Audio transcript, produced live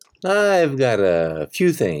I've got a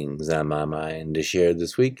few things on my mind to share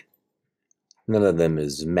this week. None of them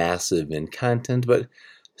is massive in content, but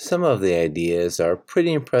some of the ideas are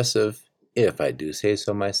pretty impressive, if I do say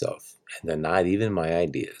so myself. And they're not even my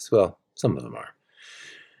ideas. Well, some of them are.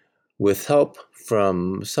 With help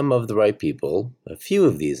from some of the right people, a few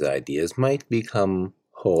of these ideas might become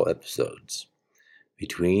whole episodes.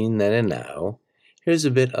 Between then and now, here's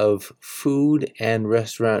a bit of food and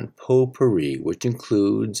restaurant potpourri, which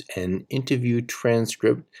includes an interview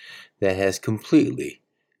transcript that has completely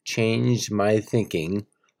changed my thinking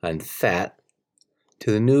on fat,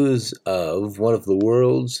 to the news of one of the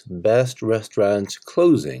world's best restaurants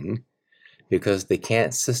closing because they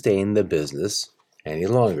can't sustain the business any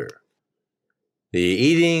longer. The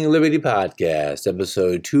Eating Liberty Podcast,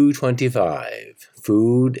 episode 225,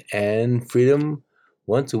 Food and Freedom,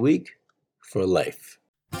 once a week for life.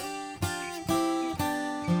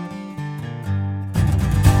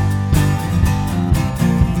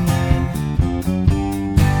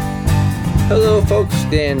 Hello folks,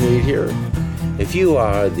 Dan Reed here. If you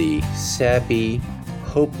are the sappy,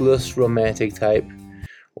 hopeless romantic type,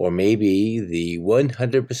 or maybe the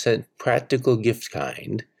 100% practical gift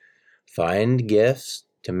kind, find gifts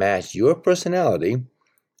to match your personality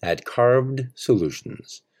at Carved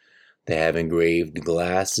Solutions. They have engraved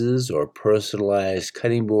glasses or personalized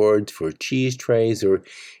cutting boards for cheese trays or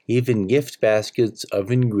even gift baskets of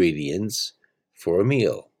ingredients for a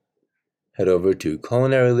meal. Head over to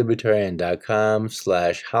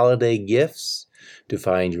culinarylibertarian.com/holidaygifts to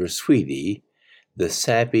find your sweetie, the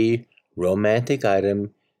sappy, romantic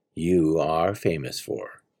item you are famous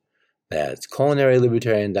for. That's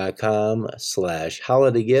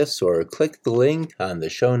culinarylibertarian.com/holidaygifts or click the link on the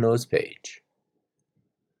show notes page.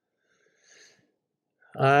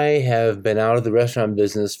 I have been out of the restaurant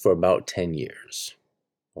business for about 10 years.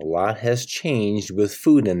 A lot has changed with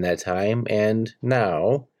food in that time, and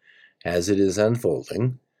now, as it is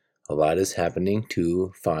unfolding, a lot is happening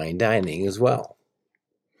to fine dining as well.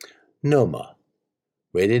 Noma,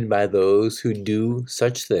 rated by those who do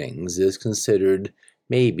such things, is considered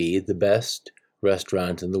maybe the best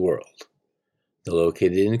restaurant in the world. They're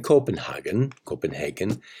located in Copenhagen,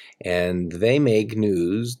 and they made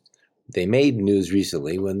news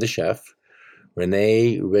recently when the chef,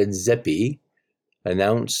 Rene Redzepi,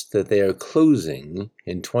 announced that they are closing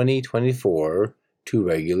in 2024 to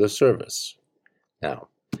regular service. Now,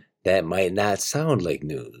 that might not sound like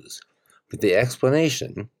news, but the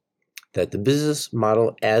explanation that the business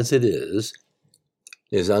model as it is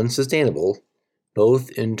unsustainable,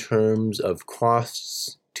 both in terms of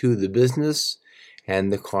costs to the business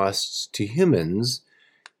and the costs to humans,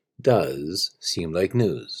 does seem like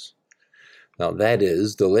news. Now, that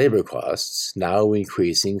is, the labor costs, now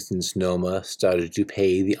increasing since Noma started to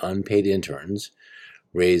pay the unpaid interns,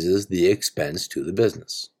 raises the expense to the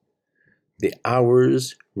business. The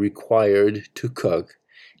hours required to cook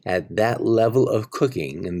at that level of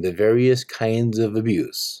cooking and the various kinds of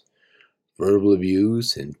abuse, verbal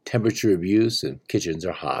abuse and temperature abuse, and kitchens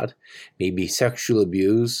are hot, maybe sexual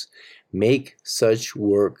abuse, make such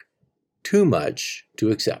work too much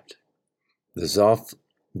to accept. There's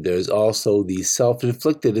also the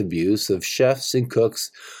self-inflicted abuse of chefs and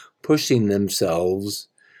cooks pushing themselves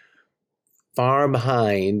far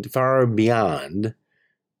beyond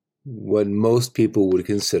what most people would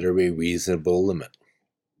consider a reasonable limit.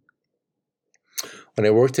 When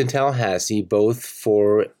I worked in Tallahassee, both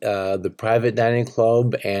for the private dining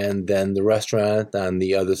club and then the restaurant on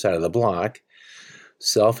the other side of the block,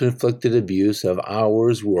 self-inflicted abuse of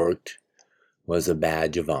hours worked was a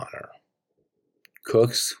badge of honor.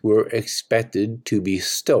 Cooks were expected to be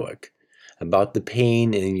stoic about the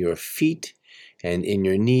pain in your feet and in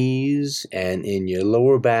your knees and in your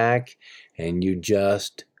lower back, and you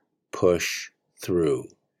just push through.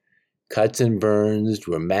 Cuts and burns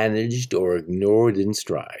were managed or ignored in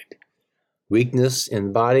stride. Weakness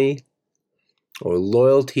in body or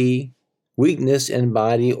weakness in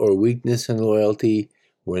loyalty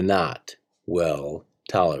were not well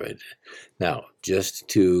tolerated. Now, just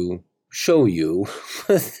to show you,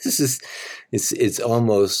 it's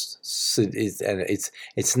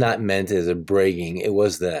not meant as a bragging. It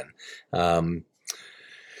was then.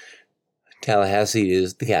 Tallahassee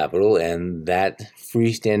is the capital, and that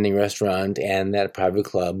freestanding restaurant and that private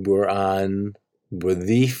club were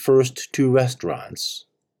the first two restaurants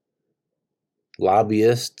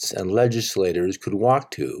lobbyists and legislators could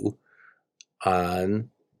walk to on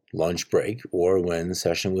lunch break or when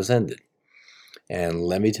session was ended. And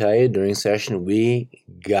let me tell you, during session, we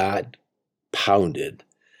got pounded.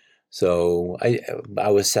 So I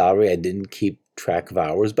was salary. I didn't keep track of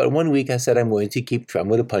hours, but one week I said I'm going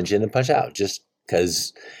to punch in and punch out, just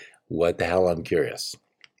because what the hell, I'm curious.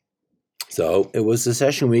 So it was a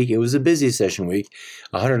session week. It was a busy session week,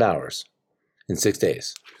 100 hours in 6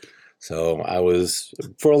 days. So I was,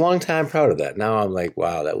 for a long time, proud of that. Now I'm like,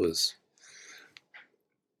 wow, that was...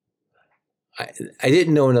 I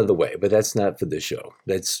didn't know another way, but that's not for this show.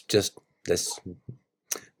 That's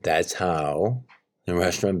how the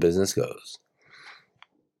restaurant business goes.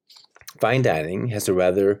 Fine dining has a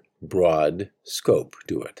rather broad scope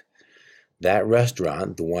to it. That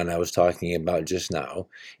restaurant, the one I was talking about just now,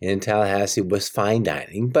 in Tallahassee was fine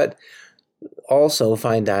dining, but also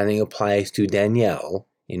fine dining applies to Danielle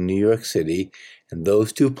in New York City, and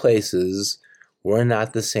those two places were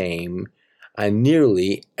not the same on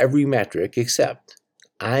nearly every metric, except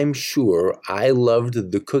I'm sure I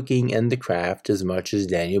loved the cooking and the craft as much as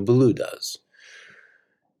Daniel Boulud does.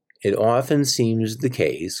 It often seems the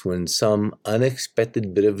case when some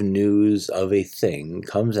unexpected bit of news of a thing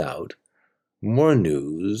comes out, more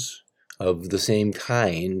news of the same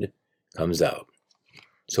kind comes out.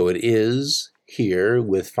 So it is here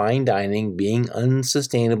with fine dining being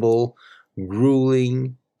unsustainable,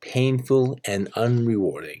 grueling, painful, and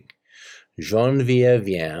unrewarding. Geneviève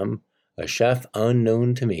Yam, a chef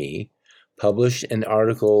unknown to me, published an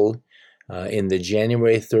article in the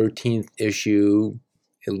January 13th issue,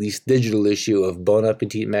 at least digital issue, of Bon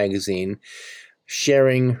Appetit magazine,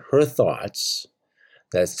 sharing her thoughts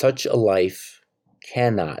that such a life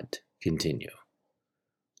cannot continue.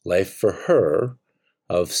 Life for her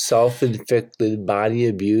of self-inflicted body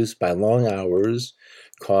abuse by long hours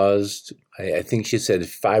caused, I think she said,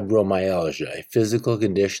 fibromyalgia, a physical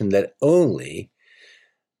condition that only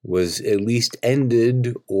was at least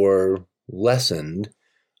ended or lessened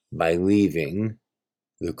by leaving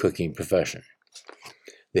the cooking profession.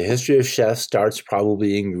 The history of chefs starts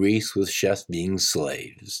probably in Greece with chefs being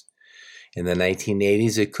slaves. In the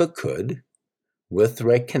 1980s, a cook could, with the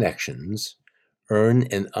right connections, earn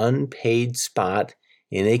an unpaid spot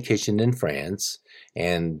in a kitchen in France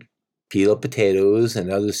and peel potatoes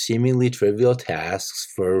and other seemingly trivial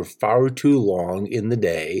tasks for far too long in the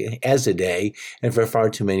day, and for far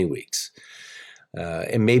too many weeks,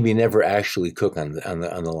 and maybe never actually cook on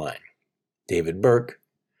the line. David Burke,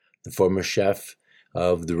 the former chef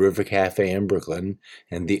of the River Cafe in Brooklyn,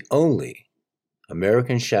 and the only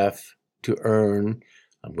American chef to earn,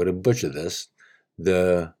 I'm going to butcher this,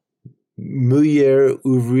 the Meilleur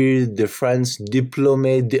Ouvrier de France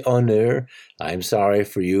Diplômé d'Honneur. I'm sorry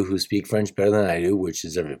for you who speak French better than I do, which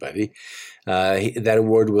is everybody. That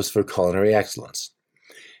award was for culinary excellence.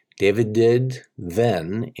 David did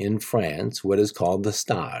then in France what is called the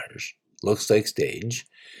stage, looks like stage,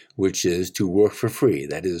 which is to work for free.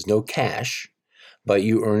 That is no cash, but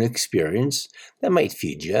you earn experience that might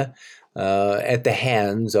feed you at the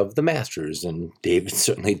hands of the masters. And David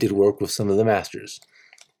certainly did work with some of the masters.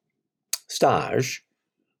 Stage,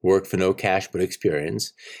 work for no cash but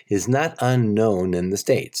experience, is not unknown in the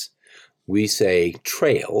States. We say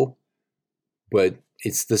trail, but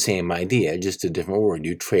it's the same idea, just a different word.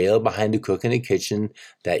 You trail behind a cook in a kitchen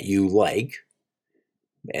that you like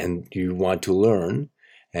and you want to learn,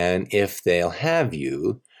 and if they'll have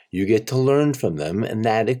you, you get to learn from them, and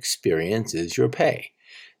that experience is your pay.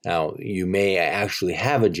 Now, you may actually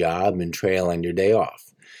have a job and trail on your day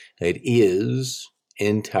off. It is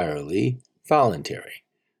entirely voluntary,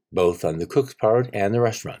 both on the cook's part and the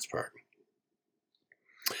restaurant's part.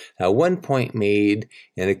 Now, one point made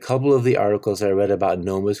in a couple of the articles I read about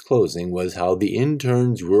Noma's closing was how the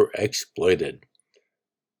interns were exploited.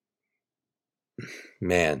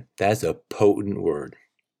 Man, that's a potent word.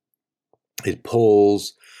 It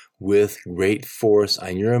pulls with great force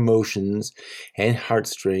on your emotions and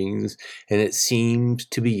heartstrings, and it seems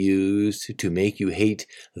to be used to make you hate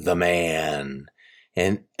the man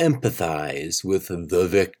and empathize with the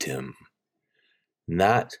victim.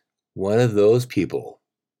 Not one of those people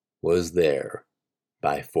was there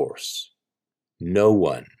by force. No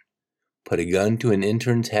one put a gun to an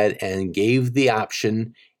intern's head and gave the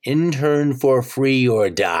option, intern for free or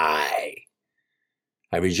die.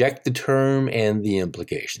 I reject the term and the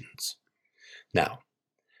implications. Now,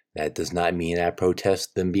 that does not mean I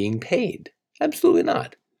protest them being paid. Absolutely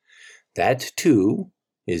not. That, too,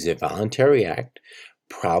 is a voluntary act,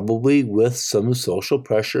 probably with some social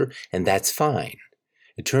pressure, and that's fine.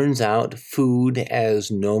 It turns out food,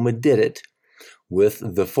 as Noma did it, with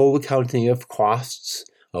the full accounting of costs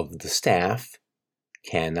of the staff,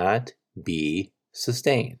 cannot be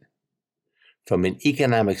sustained. From an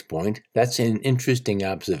economics point, that's an interesting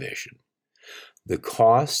observation. The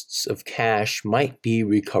costs of cash might be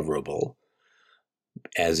recoverable,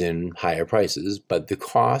 as in higher prices, but the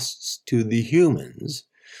costs to the humans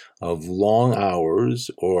of long hours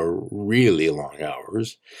or really long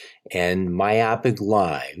hours and myopic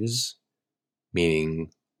lives,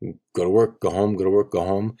 meaning go to work, go home, go to work, go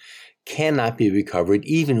home, cannot be recovered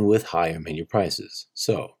even with higher menu prices.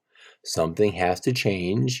 So something has to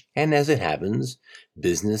change, and as it happens,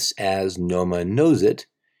 business as Noma knows it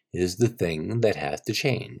is the thing that has to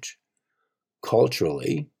change.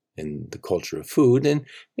 Culturally, in the culture of food, and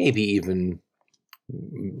maybe even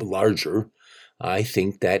larger, I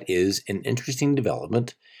think that is an interesting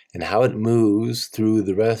development, and how it moves through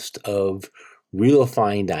the rest of real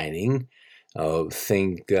fine dining.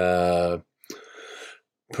 Think per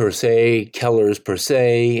se, Keller's per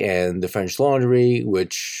se, and the French Laundry,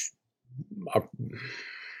 which are,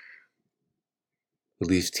 at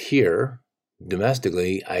least here,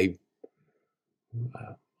 domestically, I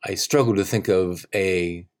struggle to think of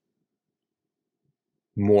a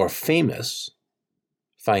more famous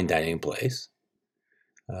fine dining place.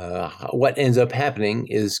 What ends up happening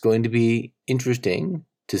is going to be interesting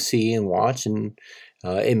to see and watch, and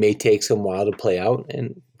it may take some while to play out,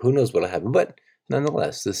 and who knows what'll happen. But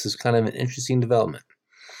nonetheless, this is kind of an interesting development.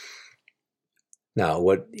 Now,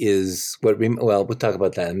 we'll talk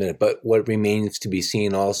about that in a minute, but what remains to be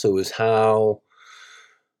seen also is how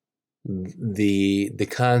the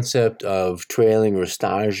concept of trailing or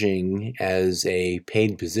staging as a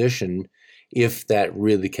paid position, if that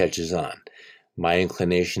really catches on. My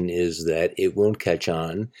inclination is that it won't catch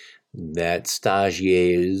on, that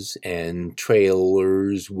stagiaires and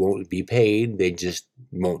trailers won't be paid. They just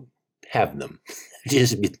won't have them.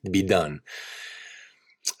 Just be done.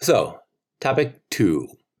 So, topic 2.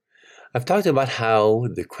 I've talked about how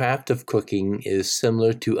the craft of cooking is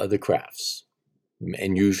similar to other crafts.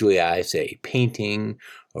 And usually I say painting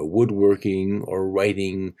or woodworking or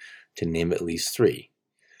writing, to name at least 3.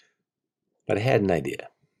 But I had an idea.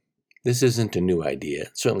 This isn't a new idea.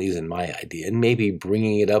 It certainly isn't my idea. And maybe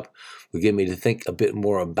bringing it up will get me to think a bit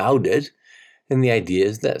more about it. And the idea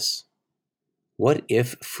is this. What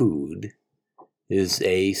if food is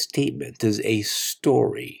a statement, is a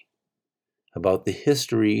story about the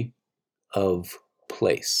history of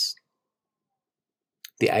place?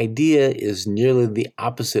 The idea is nearly the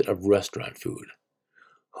opposite of restaurant food.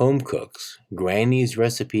 Home cooks, Granny's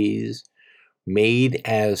recipes, made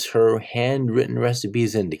as her handwritten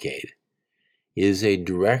recipes indicate, is a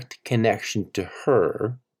direct connection to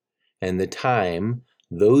her and the time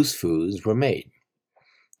those foods were made.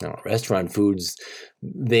 Now, restaurant foods,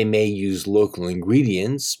 they may use local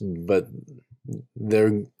ingredients, but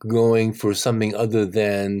they're going for something other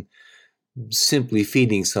than simply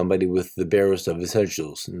feeding somebody with the barest of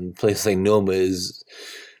essentials. And a place like Noma is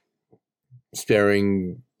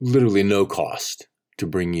sparing literally no cost to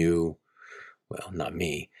bring you, well, not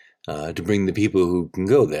me, to bring the people who can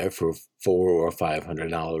go there for $400 or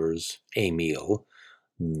 $500 a meal,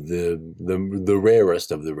 the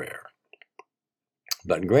rarest of the rare.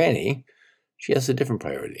 But Granny, she has a different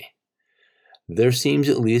priority. There seems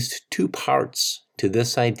at least 2 parts to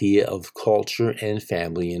this idea of culture and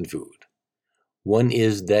family in food. One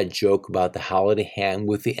is that joke about the holiday ham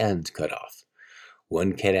with the ends cut off.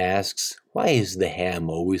 One kid asks, why is the ham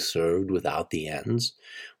always served without the ends?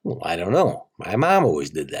 Well, I don't know. My mom always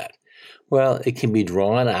did that. Well, it can be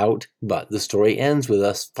drawn out, but the story ends with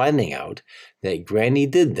us finding out that Granny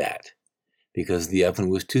did that because the oven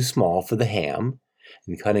was too small for the ham,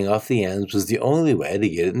 and cutting off the ends was the only way to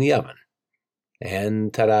get it in the oven.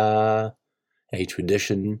 And ta-da! A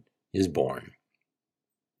tradition is born.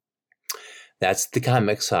 That's the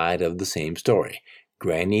comic side of the same story.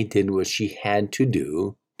 Granny did what she had to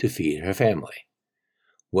do to feed her family.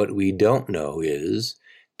 What we don't know is,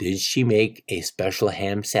 did she make a special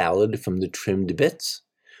ham salad from the trimmed bits,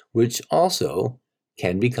 which also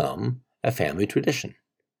can become a family tradition?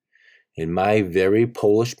 In my very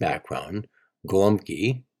Polish background,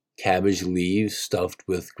 gołąbki, cabbage leaves stuffed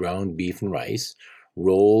with ground beef and rice,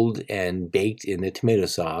 rolled and baked in a tomato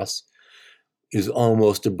sauce, is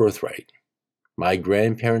almost a birthright. My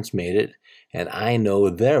grandparents made it, and I know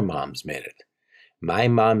their moms made it. My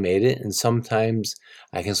mom made it, and sometimes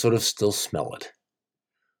I can sort of still smell it.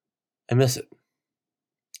 I miss it.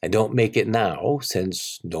 I don't make it now,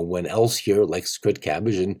 since no one else here likes to cut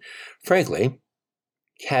cabbage, and frankly,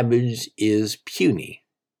 cabbage is puny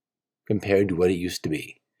compared to what it used to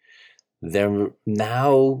be.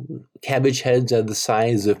 Now, cabbage heads are the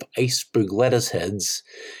size of iceberg lettuce heads,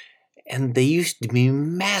 and they used to be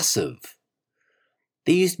massive.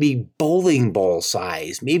 They used to be bowling ball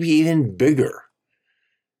size, maybe even bigger.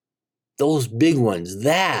 those big ones,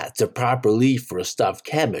 that's a proper leaf for a stuffed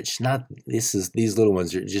cabbage. These little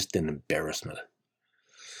ones are just an embarrassment.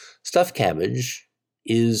 Stuffed cabbage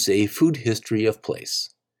is a food history of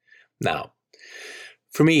place. Now,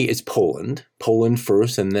 for me, it's Poland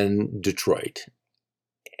first, and then Detroit.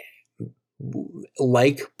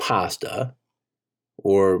 Like pasta,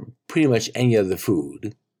 or pretty much any other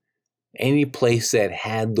food, any place that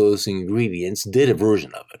had those ingredients did a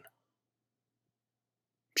version of it.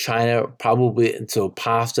 China probably, so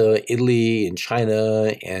pasta, Italy and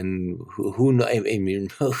China, and who knows, I mean,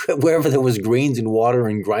 wherever there was grains and water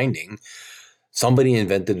and grinding, somebody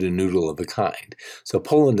invented a noodle of a kind. So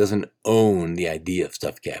Poland doesn't own the idea of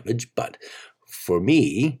stuffed cabbage, but for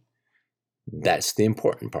me, that's the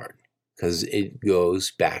important part, because it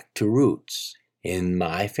goes back to roots. In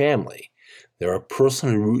my family, there are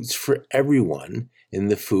personal roots for everyone in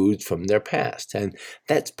the foods from their past. And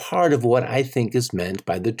that's part of what I think is meant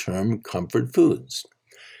by the term comfort foods.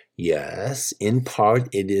 Yes, in part,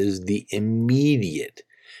 it is the immediate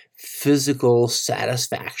physical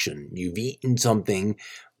satisfaction. You've eaten something,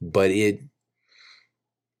 but you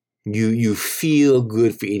feel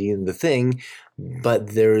good for eating the thing,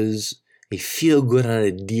 but there's a feel good on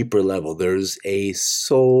a deeper level. There's a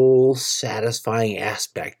soul satisfying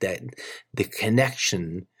aspect, that the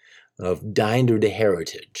connection of diner to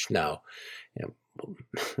heritage. Now,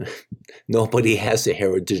 nobody has the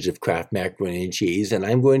heritage of Kraft macaroni and cheese, and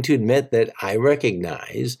I'm going to admit that I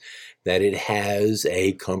recognize that it has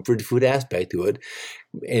a comfort food aspect to it,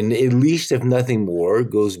 and at least, if nothing more,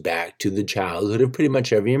 goes back to the childhood of pretty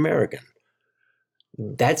much every American.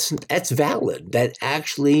 That's valid. That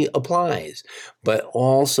actually applies. But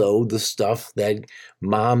also the stuff that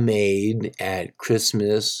mom made at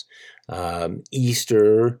Christmas,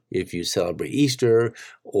 Easter, if you celebrate Easter,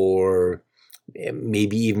 or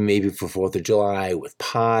maybe for 4th of July with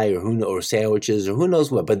pie, or sandwiches, or who knows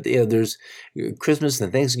what. But there's Christmas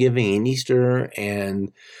and Thanksgiving and Easter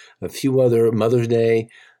and a few other, Mother's Day.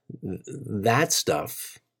 That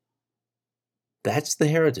stuff, that's the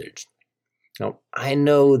heritage. Now, I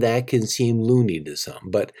know that can seem loony to some,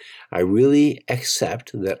 but I really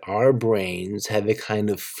accept that our brains have a kind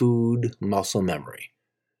of food muscle memory.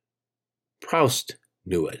 Proust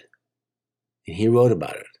knew it, and he wrote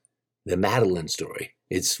about it. The Madeleine story.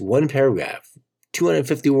 It's one paragraph,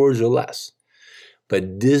 250 words or less.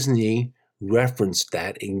 But Disney referenced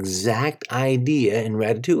that exact idea in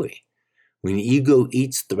Ratatouille. When Ego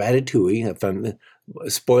eats the ratatouille,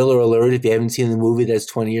 spoiler alert if you haven't seen the movie that's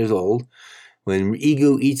 20 years old, when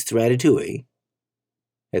Ego eats the ratatouille,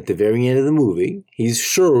 at the very end of the movie, he's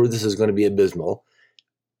sure this is going to be abysmal.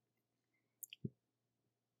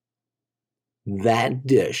 That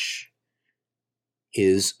dish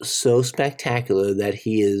is so spectacular that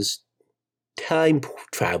he is time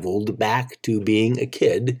traveled back to being a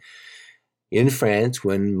kid in France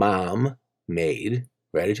when mom made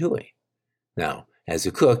ratatouille. Now, as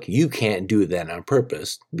a cook, you can't do that on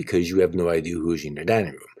purpose because you have no idea who's in your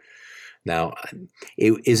dining room. Now,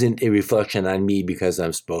 it isn't a reflection on me because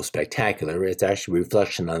I'm both spectacular. It's actually a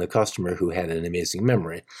reflection on the customer who had an amazing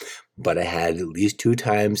memory. But I had at least 2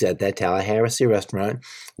 times at that Tallahassee restaurant,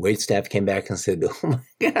 waitstaff came back and said, "Oh my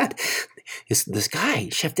God, this guy,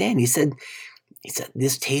 Chef Dan, he said,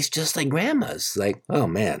 this tastes just like grandma's." Like, oh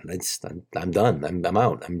man, I'm done. I'm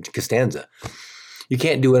out. I'm Costanza. You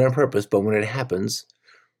can't do it on purpose, but when it happens,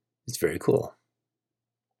 it's very cool.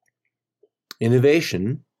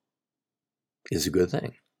 Innovation is a good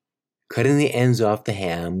thing. Cutting the ends off the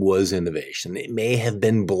ham was innovation. It may have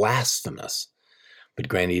been blasphemous, but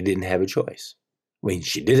Granny didn't have a choice. I mean,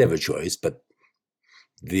 she did have a choice, but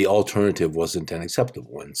the alternative wasn't an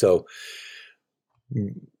acceptable one. So,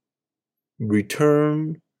 the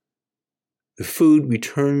food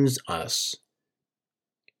returns us.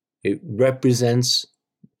 It represents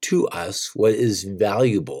to us what is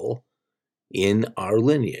valuable in our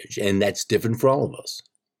lineage, and that's different for all of us.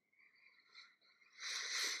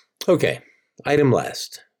 Okay, item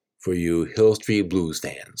last for you Hill Street Blues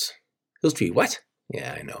fans. Hill Street, what?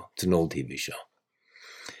 Yeah, I know. It's an old TV show.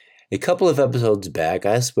 A couple of episodes back,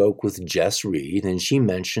 I spoke with Jess Reed, and she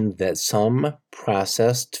mentioned that some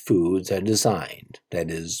processed foods are designed,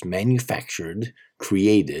 that is, manufactured,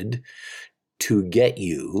 created, to get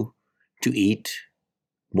you to eat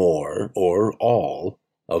more or all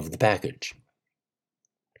of the package.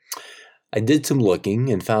 I did some looking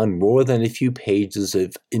and found more than a few pages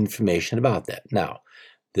of information about that. Now,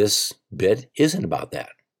 this bit isn't about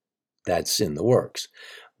that. That's in the works.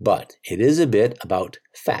 But it is a bit about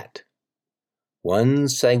fat. One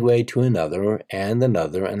segue to another, and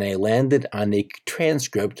I landed on a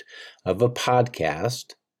transcript of a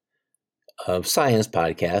podcast science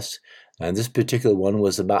podcasts, and this particular one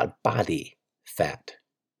was about body fat.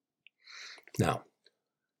 Now,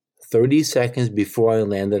 30 seconds before I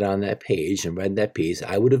landed on that page and read that piece,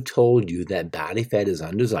 I would have told you that body fat is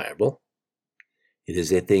undesirable. It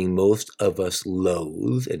is a thing most of us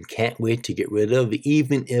loathe and can't wait to get rid of,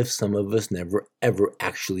 even if some of us never ever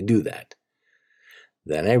actually do that.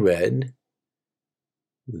 Then I read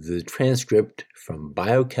the transcript from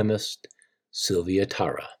biochemist Sylvia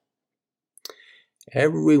Tara.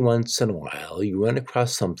 Every once in a while, you run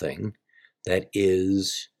across something that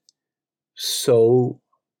is so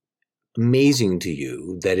amazing to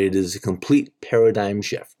you that it is a complete paradigm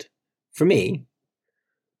shift. For me,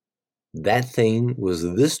 that thing was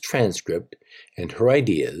this transcript and her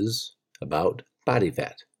ideas about body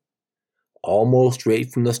fat. Almost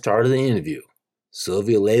right from the start of the interview,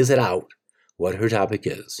 Sylvia lays it out what her topic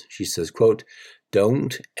is. She says, quote,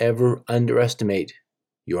 "Don't ever underestimate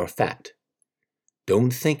your fat.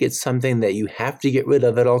 Don't think it's something that you have to get rid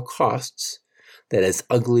of at all costs, that is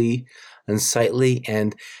ugly, unsightly,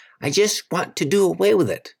 and I just want to do away with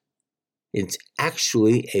it. It's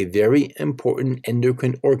actually a very important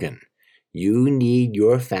endocrine organ. You need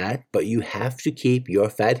your fat, but you have to keep your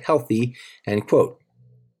fat healthy," end quote.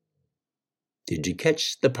 Did you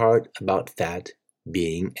catch the part about fat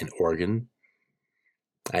being an organ?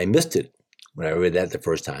 I missed it when I read that the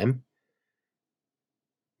first time,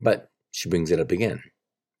 but she brings it up again.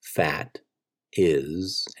 Fat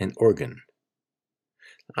is an organ.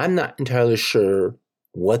 I'm not entirely sure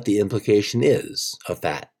what the implication is of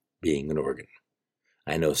fat being an organ.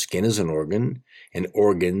 I know skin is an organ, and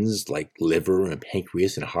organs like liver and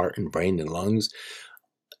pancreas and heart and brain and lungs,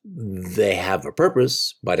 they have a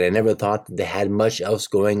purpose, but I never thought that they had much else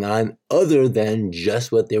going on other than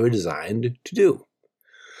just what they were designed to do.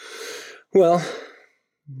 Well,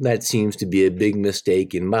 that seems to be a big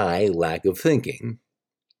mistake in my lack of thinking.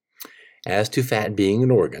 As to fat being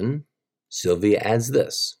an organ, Sylvia adds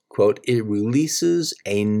this, quote, "It releases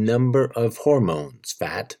a number of hormones,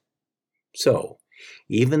 fat. So,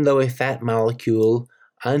 even though a fat molecule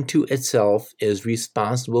unto itself is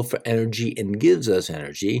responsible for energy and gives us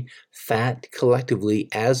energy, fat collectively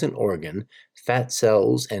as an organ, fat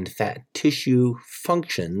cells and fat tissue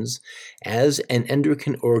functions as an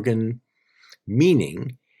endocrine organ,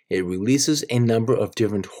 meaning it releases a number of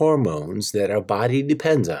different hormones that our body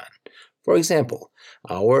depends on. For example,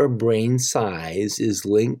 our brain size is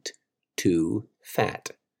linked to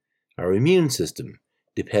fat. Our immune system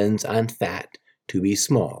depends on fat to be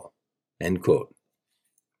small," end quote.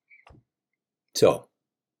 So,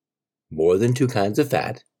 more than two kinds of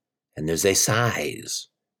fat, and there's a size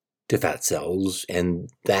to fat cells,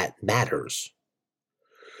 and that matters.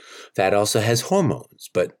 Fat also has hormones,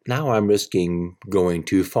 but now I'm risking going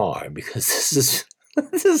too far because this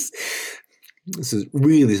is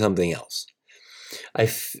really something else. I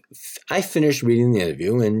finished reading the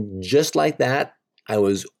interview, and just like that, I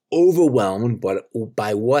was overwhelmed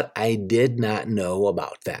by what I did not know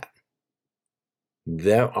about fat.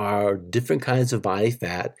 There are different kinds of body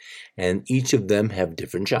fat, and each of them have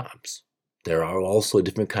different jobs. There are also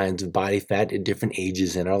different kinds of body fat at different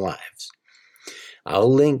ages in our lives.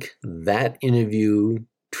 I'll link that interview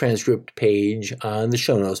transcript page on the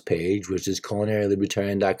show notes page, which is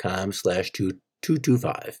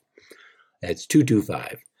culinarylibertarian.com/225. That's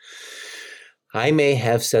 225. I may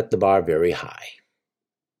have set the bar very high.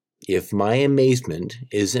 If my amazement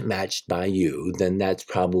isn't matched by you, then that's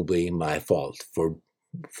probably my fault for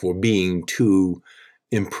being too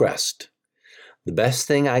impressed. The best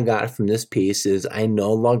thing I got from this piece is I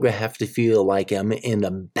no longer have to feel like I'm in a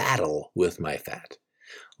battle with my fat.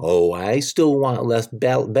 Oh, I still want less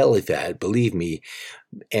belly fat, believe me,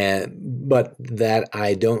 but that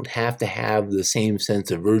I don't have to have the same sense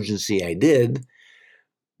of urgency I did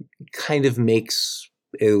kind of makes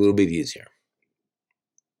it a little bit easier.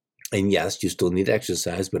 And yes, you still need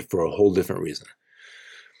exercise, but for a whole different reason.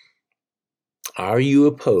 Are you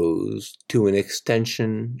opposed to an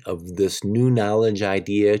extension of this new knowledge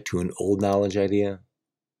idea to an old knowledge idea?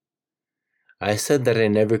 I said that I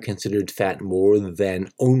never considered fat more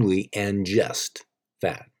than only and just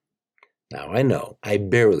fat. Now I know, I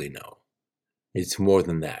barely know. It's more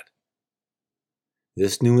than that.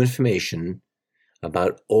 This is new information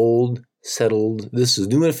about old settled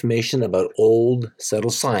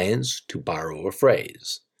science, to borrow a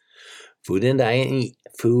phrase. Food and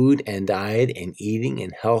diet and eating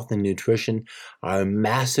and health and nutrition are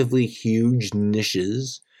massively huge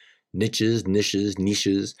niches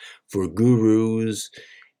for gurus,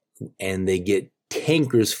 and they get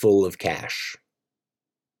tankers full of cash.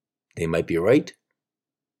 They might be right,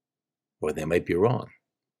 or they might be wrong.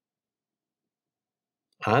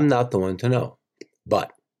 I'm not the one to know,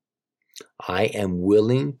 but I am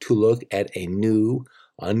willing to look at a new,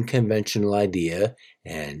 unconventional idea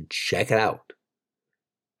and check it out.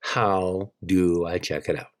 How do I check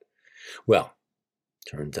it out? Well,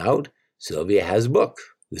 turns out Sylvia has a book,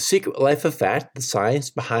 The Secret Life of Fat, the science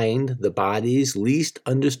behind the body's least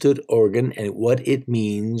understood organ and what it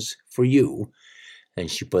means for you. And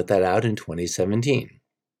she put that out in 2017.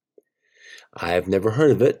 I've never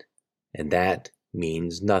heard of it, and that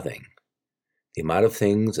means nothing. The amount of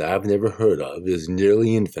things I've never heard of is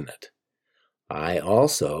nearly infinite. I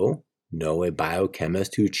also know a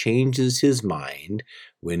biochemist who changes his mind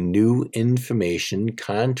when new information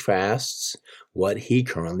contrasts what he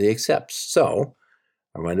currently accepts. So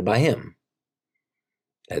I run it by him.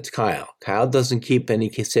 That's Kyle. Kyle doesn't keep any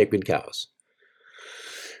sacred cows.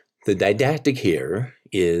 The didactic here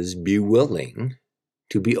is be willing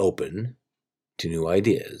to be open to new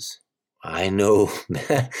ideas. I know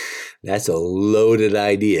that's a loaded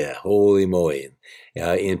idea. Holy moly.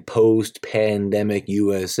 In post-pandemic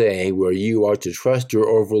USA, where you are to trust your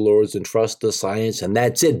overlords and trust the science, and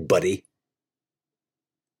that's it, buddy.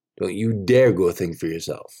 Don't you dare go think for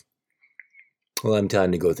yourself. Well, I'm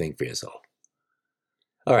telling you to go think for yourself.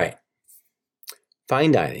 All right.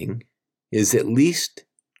 Fine dining is at least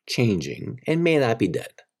changing and may not be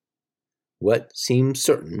dead. What seems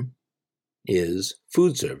certain is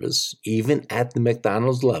food service, even at the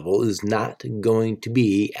McDonald's level, is not going to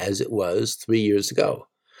be as it was 3 years ago.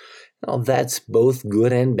 Now, that's both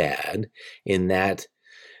good and bad in that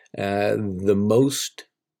let me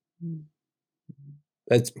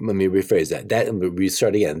rephrase that.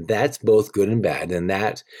 Restart again. That's both good and bad in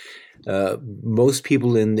that most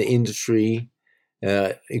people in the industry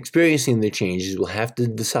experiencing the changes will have to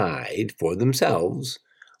decide for themselves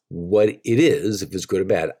what it is, if it's good or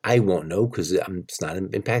bad. I won't know because it's not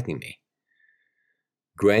impacting me.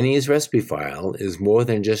 Granny's recipe file is more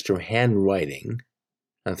than just her handwriting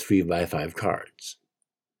on 3x5 cards.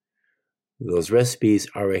 Those recipes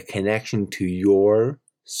are a connection to your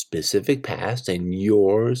specific past and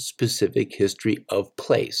your specific history of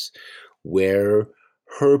place, where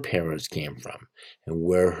her parents came from and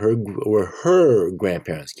where her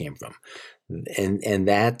grandparents came from. And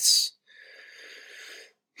that's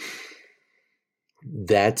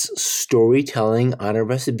storytelling on a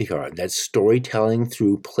recipe card. That's storytelling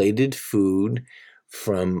through plated food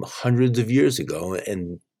from hundreds of years ago,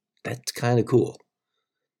 and that's kind of cool.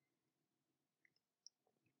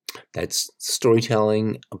 That's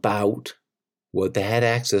storytelling about what they had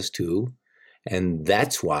access to, and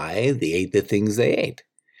that's why they ate the things they ate.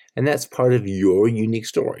 And that's part of your unique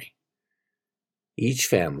story. Each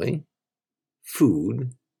family,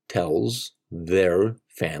 food tells their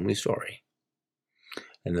family story.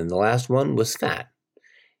 And then the last one was fat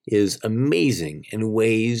is amazing in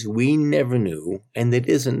ways we never knew, and it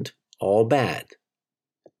isn't all bad.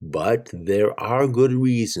 But there are good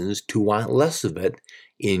reasons to want less of it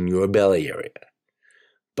in your belly area.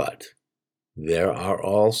 But there are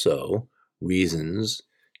also reasons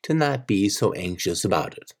to not be so anxious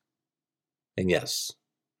about it. And yes,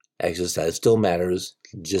 exercise still matters,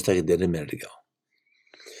 just like it did a minute ago.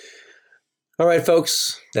 All right,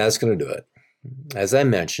 folks, that's going to do it. As I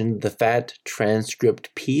mentioned, the fat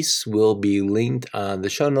transcript piece will be linked on the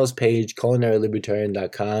show notes page,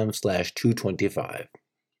 culinarylibertarian.com/225.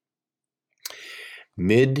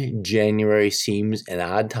 Mid-January seems an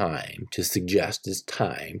odd time to suggest it's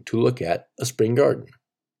time to look at a spring garden,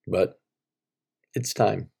 but it's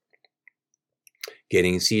time.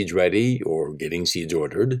 Getting seeds ready or getting seeds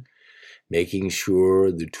ordered, making sure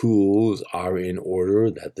the tools are in order,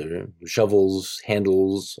 that the shovels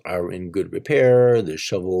handles are in good repair, the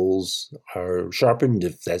shovels are sharpened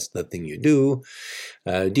if that's the thing you do.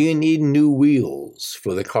 Do you need new wheels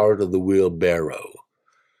for the cart or the wheelbarrow?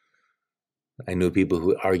 I know people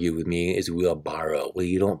who argue with me, is wheelbarrow. Well,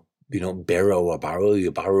 you don't barrow a barrel,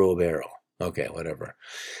 you borrow a barrel. Okay, whatever.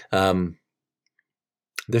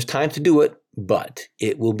 There's time to do it, but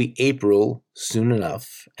it will be April soon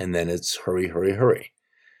enough, and then it's hurry, hurry, hurry.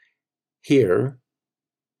 Here,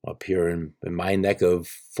 up here in my neck of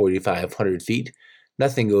 4,500 feet,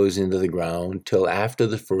 nothing goes into the ground till after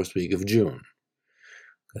the first week of June.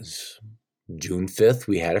 Because June 5th,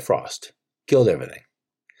 we had a frost. Killed everything.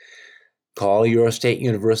 Call your state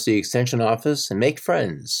university extension office and make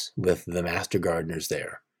friends with the master gardeners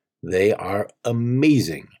there. They are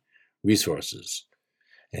amazing resources.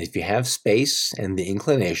 And if you have space and the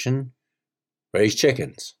inclination, raise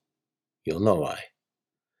chickens. You'll know why.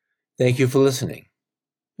 Thank you for listening.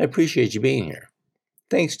 I appreciate you being here.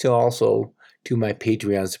 Thanks also to my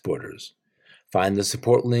Patreon supporters. Find the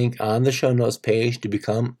support link on the show notes page to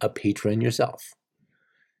become a patron yourself.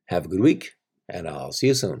 Have a good week, and I'll see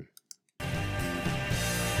you soon.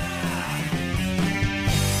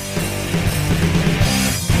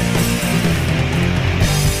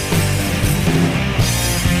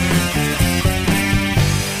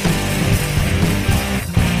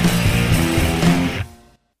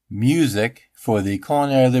 Music for the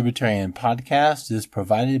Culinary Libertarian podcast is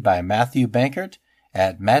provided by Matthew Bankert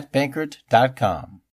at mattbankert.com.